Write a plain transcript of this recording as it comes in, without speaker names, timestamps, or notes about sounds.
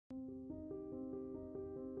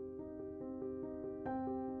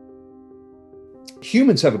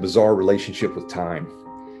Humans have a bizarre relationship with time.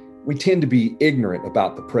 We tend to be ignorant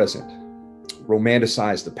about the present,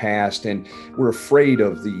 romanticize the past, and we're afraid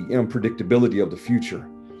of the unpredictability of the future.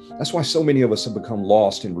 That's why so many of us have become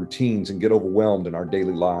lost in routines and get overwhelmed in our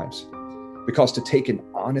daily lives. Because to take an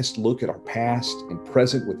honest look at our past and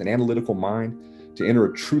present with an analytical mind, to enter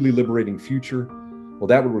a truly liberating future, well,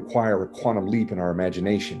 that would require a quantum leap in our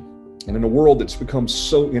imagination. And in a world that's become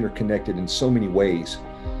so interconnected in so many ways,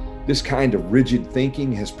 this kind of rigid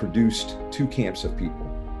thinking has produced two camps of people.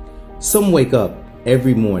 Some wake up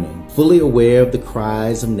every morning fully aware of the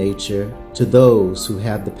cries of nature, to those who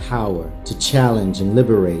have the power to challenge and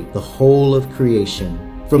liberate the whole of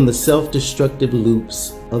creation from the self-destructive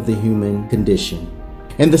loops of the human condition.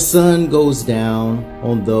 And the sun goes down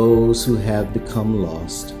on those who have become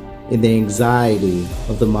lost in the anxiety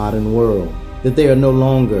of the modern world, that they are no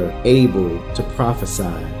longer able to prophesy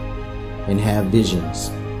and have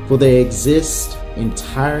visions, for they exist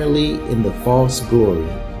entirely in the false glory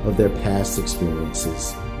of their past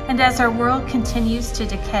experiences. And as our world continues to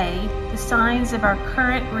decay, the signs of our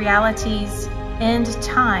current realities, end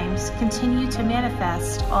times, continue to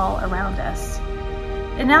manifest all around us.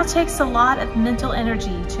 It now takes a lot of mental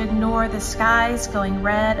energy to ignore the skies going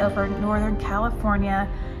red over Northern California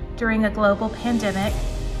during a global pandemic,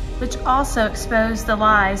 which also exposed the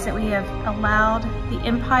lies that we have allowed the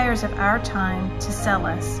empires of our time to sell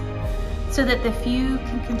us, so that the few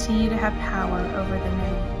can continue to have power over the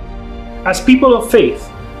many. As people of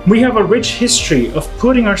faith, we have a rich history of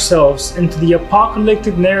putting ourselves into the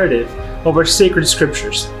apocalyptic narrative of our sacred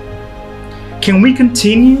scriptures. Can we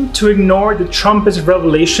continue to ignore the trumpets of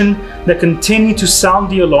revelation that continue to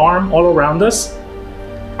sound the alarm all around us?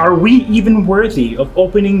 Are we even worthy of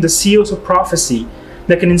opening the seals of prophecy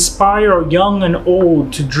that can inspire our young and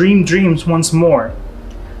old to dream dreams once more,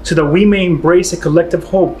 so that we may embrace a collective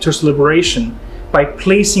hope towards liberation by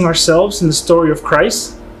placing ourselves in the story of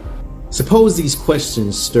Christ? Suppose these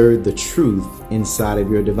questions stirred the truth inside of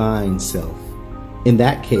your divine self. In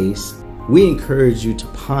that case, we encourage you to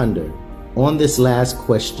ponder on this last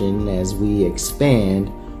question as we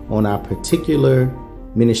expand on our particular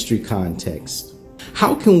ministry context.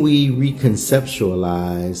 How can we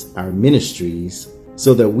reconceptualize our ministries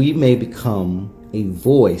so that we may become a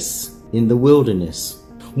voice in the wilderness?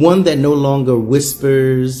 One that no longer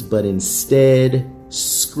whispers, but instead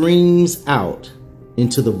screams out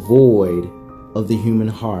into the void of the human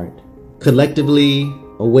heart, collectively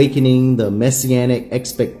awakening the messianic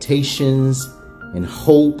expectations and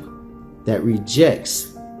hope that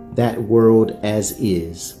rejects that world as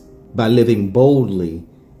is, by living boldly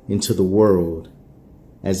into the world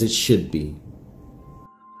as it should be.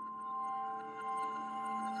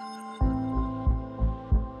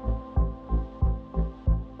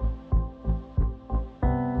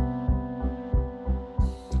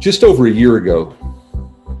 Just over a year ago,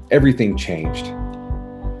 everything changed.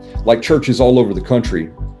 Like churches all over the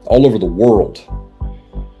country, all over the world,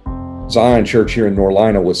 Zion Church here in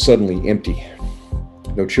Norlina was suddenly empty.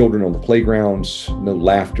 No children on the playgrounds, no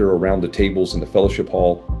laughter around the tables in the fellowship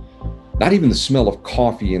hall, not even the smell of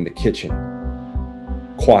coffee in the kitchen.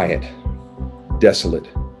 Quiet, desolate,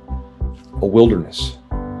 a wilderness.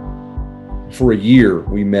 For a year,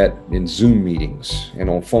 we met in Zoom meetings and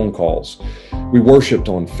on phone calls. We worshiped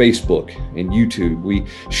on Facebook and YouTube. We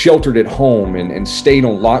sheltered at home and stayed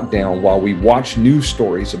on lockdown while we watched news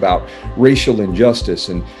stories about racial injustice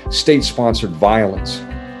and state-sponsored violence.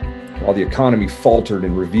 While the economy faltered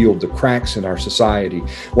and revealed the cracks in our society,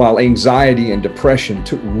 while anxiety and depression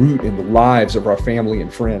took root in the lives of our family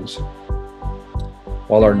and friends,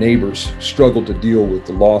 while our neighbors struggled to deal with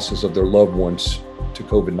the losses of their loved ones to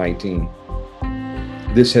COVID-19.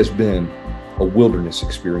 This has been a wilderness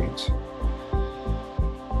experience.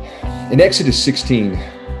 In Exodus 16,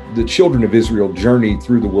 the children of Israel journeyed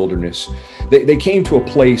through the wilderness. They came to a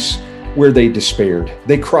place where they despaired.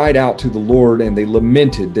 They cried out to the Lord and they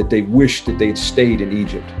lamented that they wished that they'd stayed in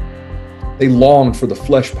Egypt. They longed for the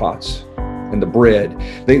flesh pots and the bread.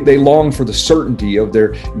 They longed for the certainty of their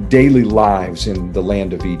daily lives in the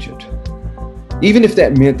land of Egypt, even if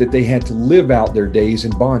that meant that they had to live out their days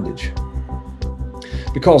in bondage.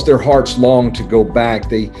 Because their hearts longed to go back,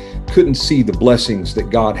 they couldn't see the blessings that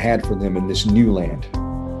God had for them in this new land.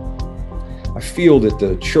 I feel that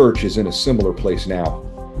the church is in a similar place now.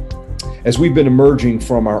 As we've been emerging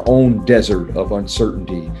from our own desert of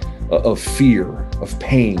uncertainty, of fear, of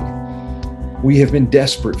pain, we have been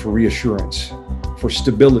desperate for reassurance, for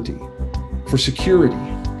stability, for security.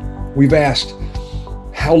 We've asked,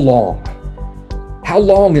 how long? How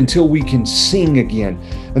long until we can sing again?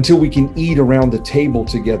 Until we can eat around the table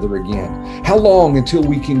together again? How long until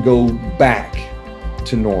we can go back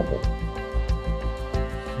to normal.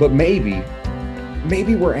 But maybe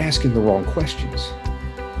we're asking the wrong questions.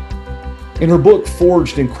 In her book,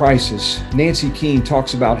 Forged in Crisis, Nancy Keene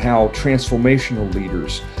talks about how transformational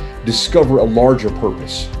leaders discover a larger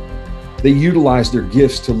purpose. They utilize their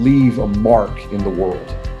gifts to leave a mark in the world.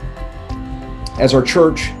 As our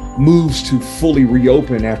church moves to fully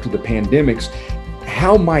reopen after the pandemics,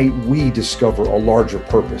 how might we discover a larger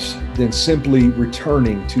purpose than simply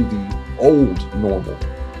returning to the old normal?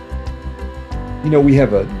 You know, we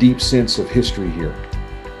have a deep sense of history here,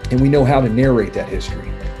 and we know how to narrate that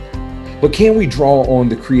history. But can we draw on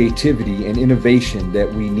the creativity and innovation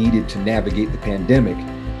that we needed to navigate the pandemic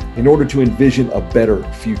in order to envision a better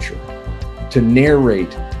future, to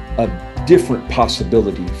narrate a different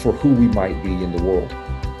possibility for who we might be in the world?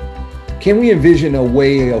 Can we envision a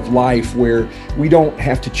way of life where we don't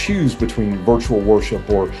have to choose between virtual worship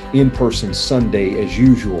or in-person Sunday as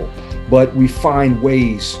usual, but we find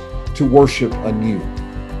ways to worship anew?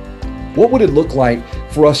 What would it look like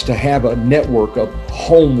for us to have a network of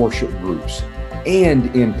home worship groups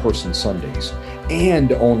and in-person Sundays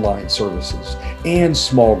and online services and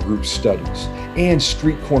small group studies and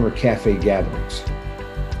street corner cafe gatherings?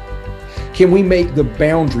 Can we make the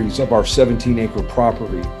boundaries of our 17-acre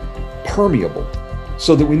property permeable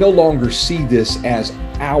so that we no longer see this as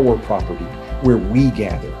our property where we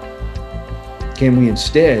gather? Can we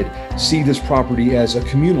instead see this property as a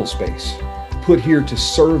communal space put here to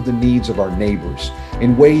serve the needs of our neighbors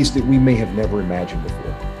in ways that we may have never imagined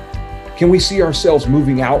before? Can we see ourselves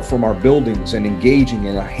moving out from our buildings and engaging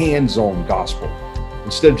in a hands-on gospel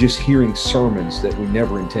instead of just hearing sermons that we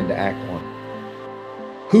never intend to act on?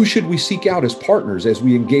 Who should we seek out as partners as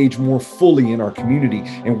we engage more fully in our community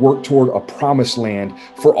and work toward a promised land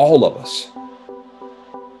for all of us?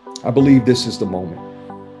 I believe this is the moment.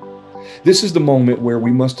 This is the moment where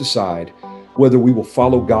we must decide whether we will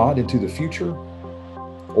follow God into the future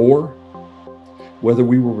or whether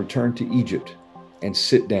we will return to Egypt and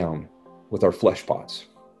sit down with our flesh pots.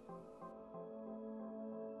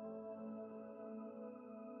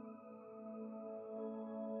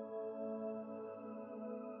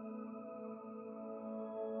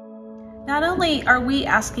 Not only are we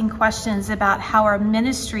asking questions about how our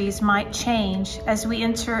ministries might change as we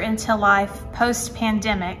enter into life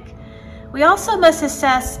post-pandemic, we also must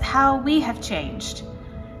assess how we have changed.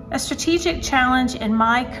 A strategic challenge in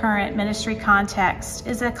my current ministry context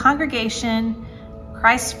is a congregation,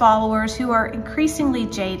 Christ followers who are increasingly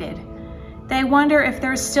jaded. They wonder if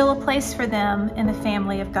there's still a place for them in the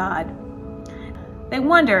family of God. They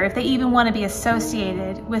wonder if they even want to be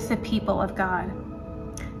associated with the people of God.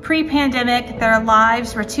 Pre-pandemic, their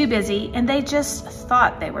lives were too busy and they just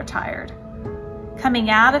thought they were tired. Coming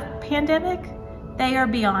out of pandemic, they are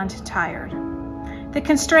beyond tired. The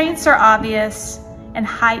constraints are obvious and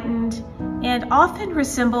heightened and often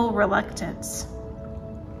resemble reluctance.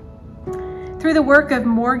 Through the work of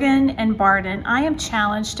Morgan and Barden, I am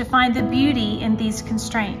challenged to find the beauty in these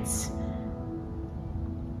constraints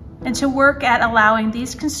and to work at allowing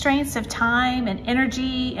these constraints of time and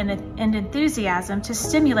energy and enthusiasm to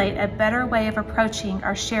stimulate a better way of approaching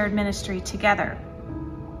our shared ministry together.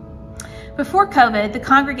 Before COVID, the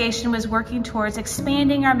congregation was working towards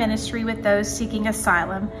expanding our ministry with those seeking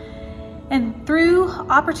asylum, and through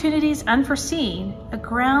opportunities unforeseen, a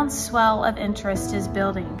groundswell of interest is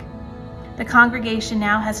building. The congregation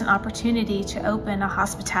now has an opportunity to open a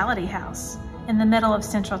hospitality house in the middle of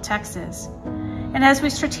Central Texas. And as we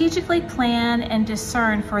strategically plan and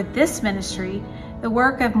discern for this ministry, the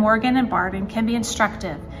work of Morgan and Barden can be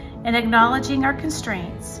instructive in acknowledging our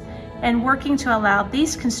constraints and working to allow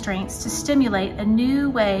these constraints to stimulate a new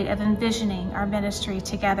way of envisioning our ministry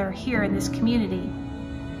together here in this community.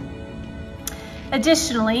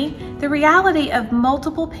 Additionally, the reality of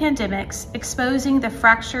multiple pandemics exposing the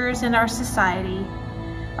fractures in our society,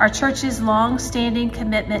 our church's long-standing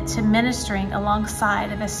commitment to ministering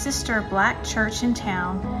alongside of a sister Black church in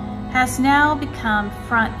town has now become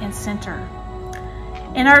front and center.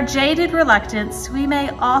 In our jaded reluctance, we may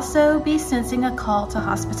also be sensing a call to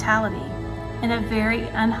hospitality in a very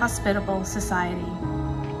unhospitable society.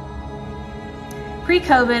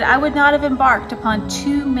 Pre-COVID, I would not have embarked upon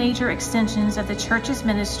two major extensions of the church's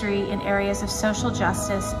ministry in areas of social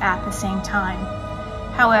justice at the same time.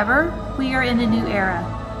 However, we are in a new era.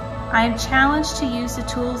 I am challenged to use the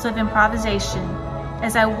tools of improvisation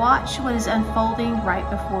as I watch what is unfolding right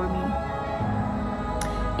before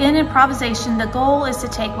me. In improvisation, the goal is to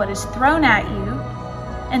take what is thrown at you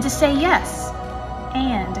and to say yes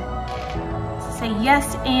and. Say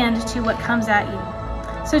yes and to what comes at you.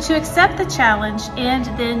 So to accept the challenge and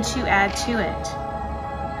then to add to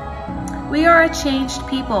it. We are a changed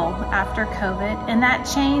people after COVID, and that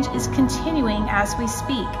change is continuing as we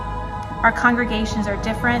speak. Our congregations are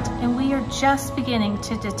different, and we are just beginning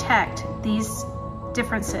to detect these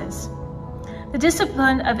differences. The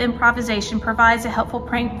discipline of improvisation provides a helpful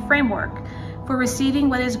framework for receiving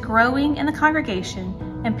what is growing in the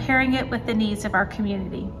congregation and pairing it with the needs of our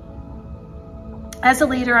community. As a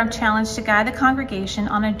leader, I'm challenged to guide the congregation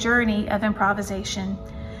on a journey of improvisation,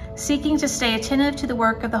 seeking to stay attentive to the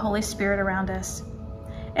work of the Holy Spirit around us.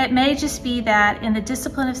 It may just be that in the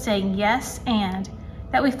discipline of saying yes and,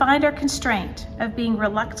 that we find our constraint of being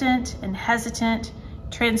reluctant and hesitant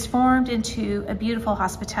transformed into a beautiful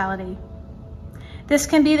hospitality. This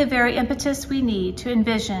can be the very impetus we need to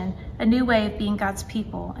envision a new way of being God's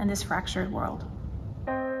people in this fractured world.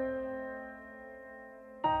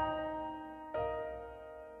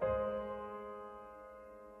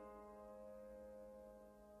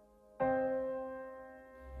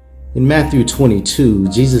 In Matthew 22,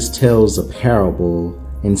 Jesus tells a parable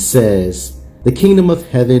and says, "The kingdom of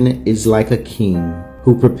heaven is like a king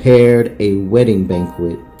who prepared a wedding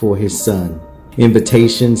banquet for his son.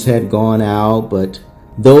 Invitations had gone out, but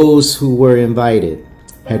those who were invited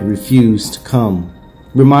had refused to come.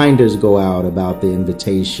 Reminders go out about the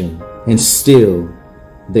invitation, and still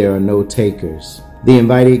there are no takers. The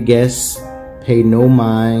invited guests pay no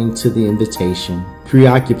mind to the invitation,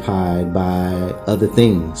 preoccupied by other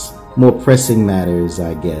things, more pressing matters,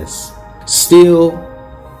 I guess. Still,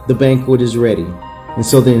 the banquet is ready, and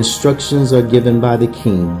so the instructions are given by the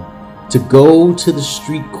king to go to the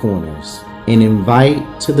street corners and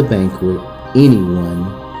invite to the banquet anyone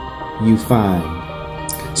you find."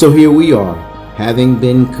 So here we are, having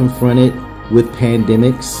been confronted with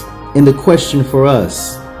pandemics, and the question for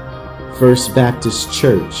us, First Baptist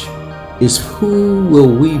Church, is who will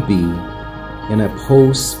we be in a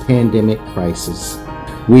post-pandemic crisis?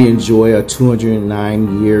 We enjoy a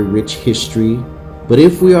 209-year rich history, but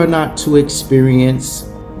if we are not to experience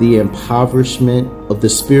the impoverishment of the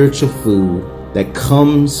spiritual food that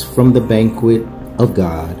comes from the banquet of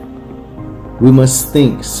God, we must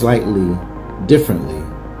think slightly differently.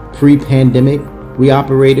 Pre-pandemic, we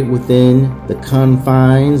operated within the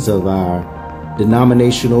confines of our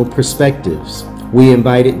denominational perspectives. We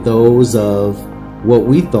invited those of what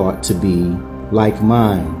we thought to be like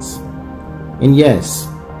minds. And yes,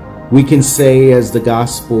 we can say, as the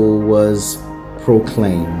gospel was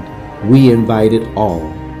proclaimed, we invited all.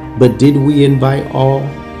 But did we invite all?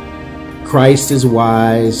 Christ is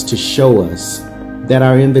wise to show us that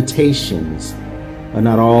our invitations are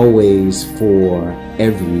not always for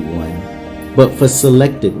everyone, but for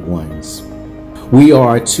selected ones. We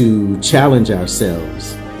are to challenge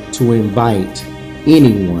ourselves to invite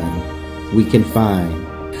anyone we can find.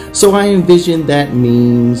 So I envision that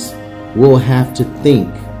means we'll have to think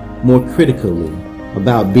more critically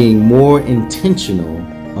about being more intentional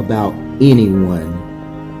about anyone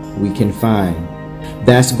we can find.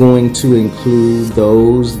 That's going to include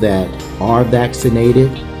those that are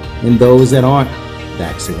vaccinated and those that aren't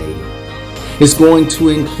vaccinated. It's going to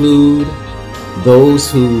include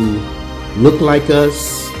those who look like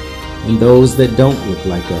us and those that don't look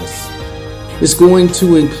like us. It's going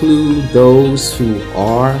to include those who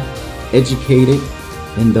are educated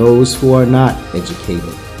and those who are not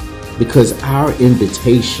educated, because our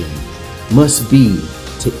invitation must be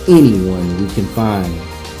to anyone we can find.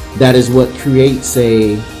 That is what creates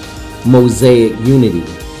a mosaic unity.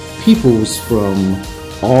 Peoples from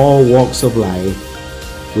all walks of life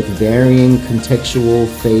with varying contextual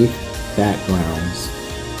faith backgrounds.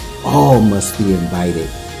 All must be invited,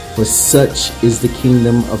 for such is the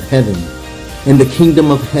kingdom of heaven. And the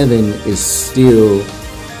kingdom of heaven is still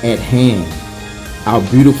at hand. Our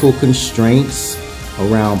beautiful constraints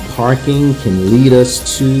around parking can lead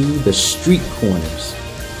us to the street corners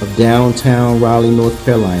of downtown Raleigh, North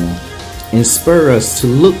Carolina, and spur us to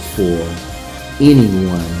look for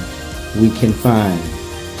anyone we can find.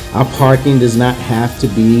 Our parking does not have to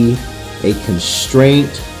be a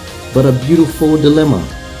constraint, but a beautiful dilemma.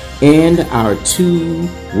 And our 2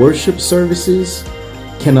 worship services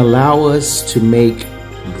can allow us to make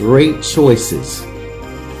great choices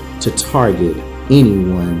to target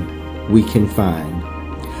anyone we can find.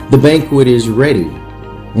 The banquet is ready,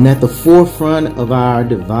 and at the forefront of our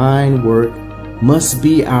divine work must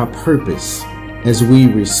be our purpose as we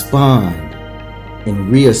respond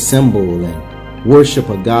and reassemble and worship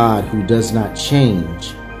a God who does not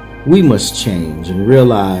change. We must change and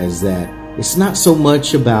realize that it's not so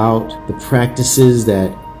much about the practices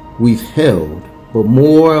that we've held, but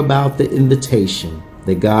more about the invitation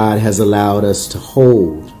that God has allowed us to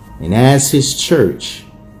hold. And as His church,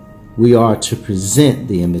 we are to present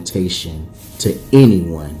the invitation to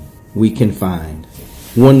anyone we can find.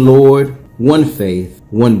 One Lord, one faith,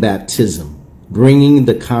 one baptism, bringing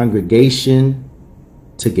the congregation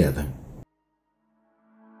together.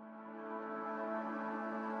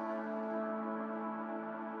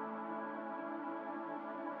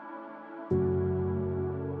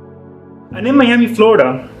 And in Miami,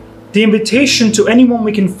 Florida, the invitation to anyone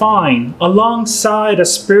we can find, alongside a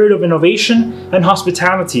spirit of innovation and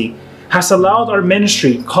hospitality, has allowed our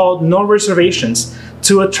ministry, called No Reservations,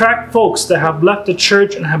 to attract folks that have left the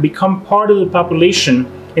church and have become part of the population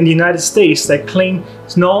in the United States that claim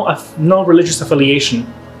no religious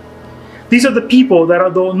affiliation. These are the people that,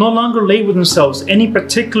 although no longer label themselves any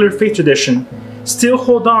particular faith tradition, still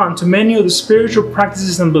hold on to many of the spiritual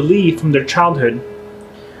practices and beliefs from their childhood.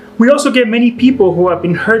 We also get many people who have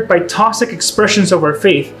been hurt by toxic expressions of our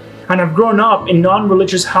faith and have grown up in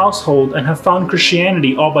non-religious households and have found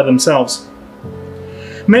Christianity all by themselves.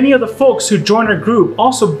 Many of the folks who join our group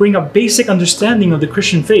also bring a basic understanding of the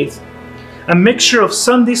Christian faith, a mixture of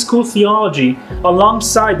Sunday school theology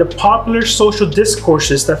alongside the popular social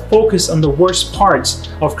discourses that focus on the worst parts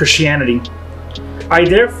of Christianity. I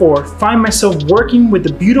therefore find myself working with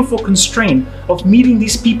the beautiful constraint of meeting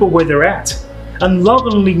these people where they're at, and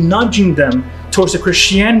lovingly nudging them towards a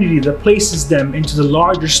Christianity that places them into the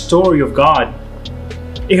larger story of God.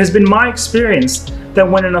 It has been my experience that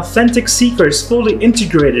when an authentic seeker is fully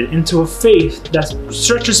integrated into a faith that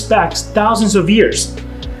stretches back thousands of years,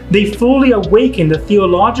 they fully awaken the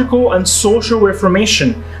theological and social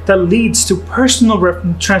reformation that leads to personal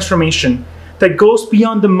transformation that goes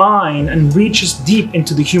beyond the mind and reaches deep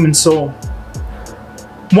into the human soul.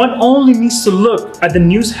 One only needs to look at the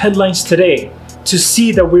news headlines today to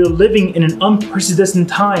see that we are living in an unprecedented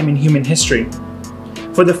time in human history.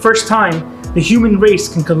 For the first time, the human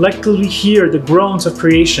race can collectively hear the groans of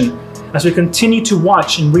creation as we continue to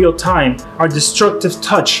watch in real time our destructive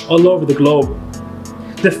touch all over the globe.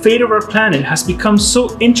 The fate of our planet has become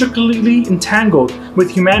so intricately entangled with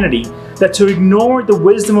humanity that to ignore the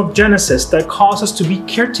wisdom of Genesis that calls us to be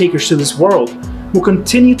caretakers to this world will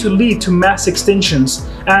continue to lead to mass extinctions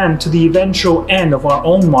and to the eventual end of our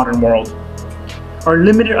own modern world. Our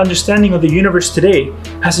limited understanding of the universe today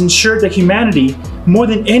has ensured that humanity, more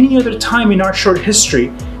than any other time in our short history,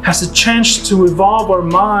 has a chance to evolve our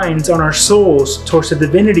minds and our souls towards a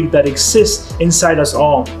divinity that exists inside us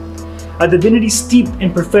all. A divinity steeped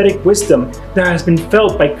in prophetic wisdom that has been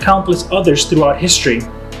felt by countless others throughout history.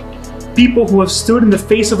 People who have stood in the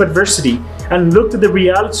face of adversity and looked at the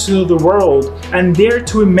realities of the world and dared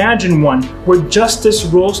to imagine one where justice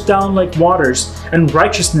rolls down like waters and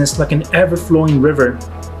righteousness like an ever-flowing river.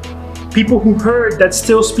 People who heard that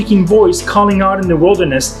still speaking voice calling out in the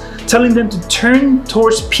wilderness, telling them to turn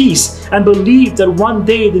towards peace and believe that one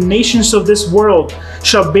day the nations of this world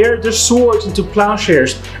shall bear their swords into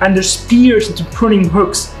plowshares and their spears into pruning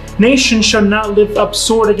hooks. Nation shall not lift up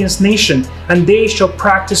sword against nation, and they shall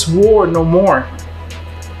practice war no more.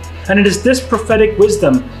 And it is this prophetic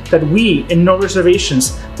wisdom that we, in No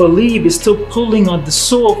Reservations, believe is still pulling on the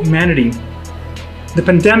soul of humanity. The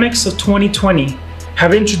pandemics of 2020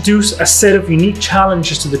 have introduced a set of unique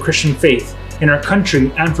challenges to the Christian faith in our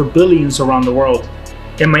country and for billions around the world.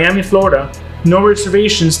 In Miami, Florida, No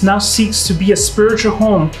Reservations now seeks to be a spiritual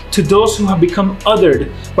home to those who have become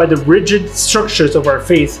othered by the rigid structures of our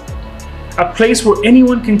faith. A place where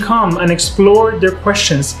anyone can come and explore their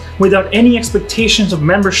questions without any expectations of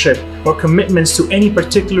membership or commitments to any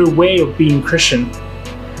particular way of being Christian.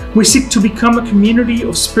 We seek to become a community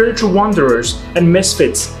of spiritual wanderers and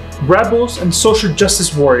misfits, rebels and social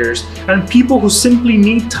justice warriors, and people who simply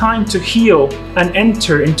need time to heal and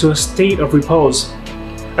enter into a state of repose.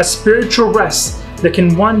 A spiritual rest that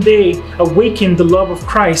can one day awaken the love of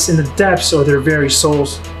Christ in the depths of their very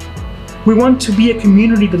souls. We want to be a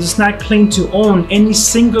community that does not claim to own any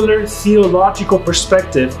singular theological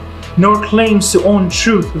perspective, nor claims to own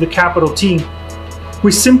truth with a capital T.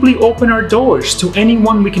 We simply open our doors to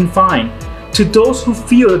anyone we can find, to those who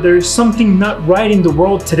feel that there is something not right in the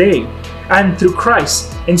world today, and through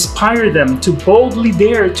Christ, inspire them to boldly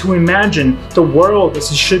dare to imagine the world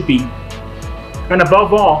as it should be. And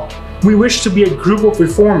above all, we wish to be a group of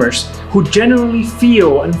reformers who genuinely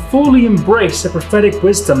feel and fully embrace the prophetic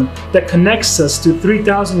wisdom that connects us to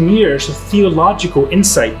 3,000 years of theological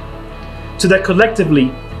insight, so that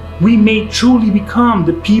collectively we may truly become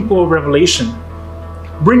the people of Revelation,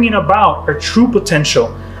 bringing about our true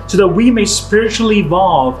potential so that we may spiritually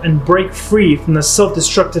evolve and break free from the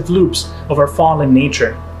self-destructive loops of our fallen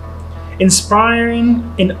nature,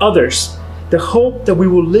 inspiring in others the hope that we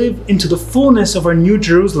will live into the fullness of our New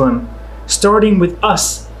Jerusalem, starting with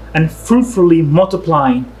us and fruitfully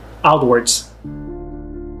multiplying outwards.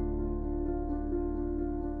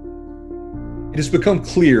 It has become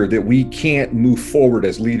clear that we can't move forward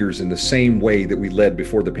as leaders in the same way that we led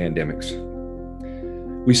before the pandemics.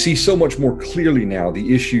 We see so much more clearly now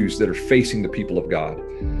the issues that are facing the people of God.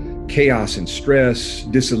 Chaos and stress,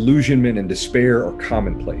 disillusionment and despair are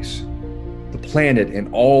commonplace. The planet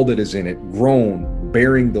and all that is in it groan,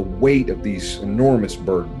 bearing the weight of these enormous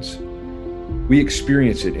burdens. We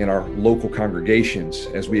experience it in our local congregations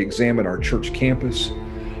as we examine our church campus,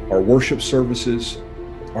 our worship services,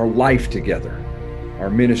 our life together, our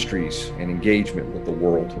ministries, and engagement with the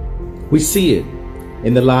world. We see it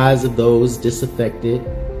in the lives of those disaffected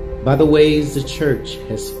by the ways the church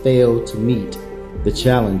has failed to meet the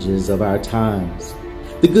challenges of our times.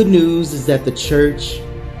 The good news is that the church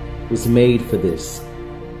was made for this.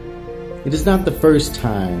 It is not the first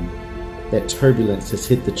time that turbulence has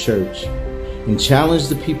hit the church and challenged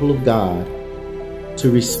the people of God to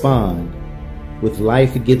respond with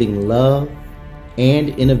life-giving love and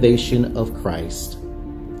innovation of Christ.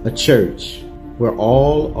 A church where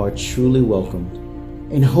all are truly welcomed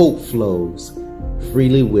and hope flows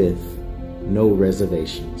freely with no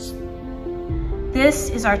reservations. This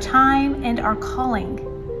is our time and our calling.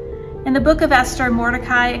 In the book of Esther,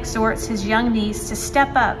 Mordecai exhorts his young niece to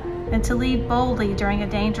step up and to lead boldly during a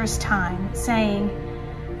dangerous time, saying,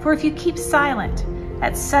 "For if you keep silent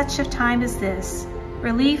at such a time as this,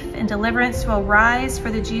 relief and deliverance will rise for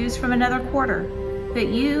the Jews from another quarter, but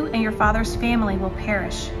you and your father's family will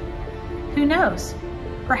perish. Who knows?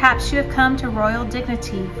 Perhaps you have come to royal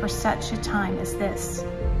dignity for such a time as this."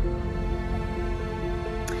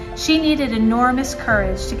 She needed enormous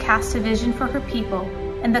courage to cast a vision for her people,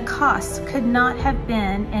 and the costs could not have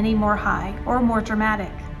been any more high or more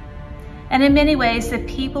dramatic. And in many ways, the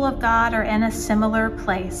people of God are in a similar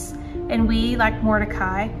place, and we, like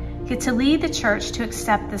Mordecai, get to lead the church to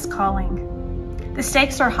accept this calling. The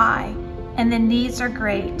stakes are high, and the needs are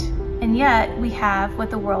great, and yet we have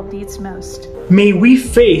what the world needs most. May we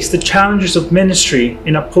face the challenges of ministry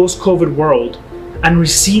in a post-COVID world and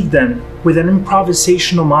receive them with an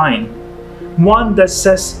improvisational mind, one that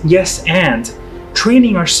says yes and,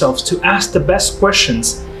 training ourselves to ask the best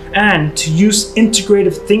questions and to use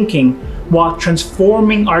integrative thinking while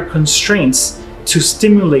transforming our constraints to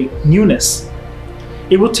stimulate newness.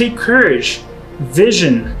 It will take courage,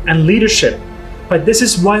 vision, and leadership, but this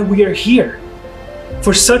is why we are here.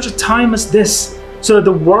 For such a time as this, so that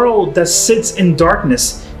the world that sits in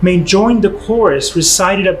darkness may join the chorus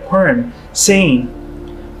recited at Purim, saying,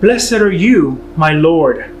 "Blessed are you, my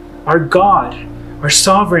Lord, our God, our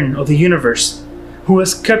sovereign of the universe, who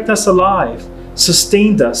has kept us alive,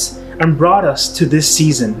 sustained us, and brought us to this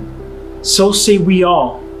season." So say we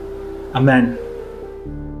all. Amen.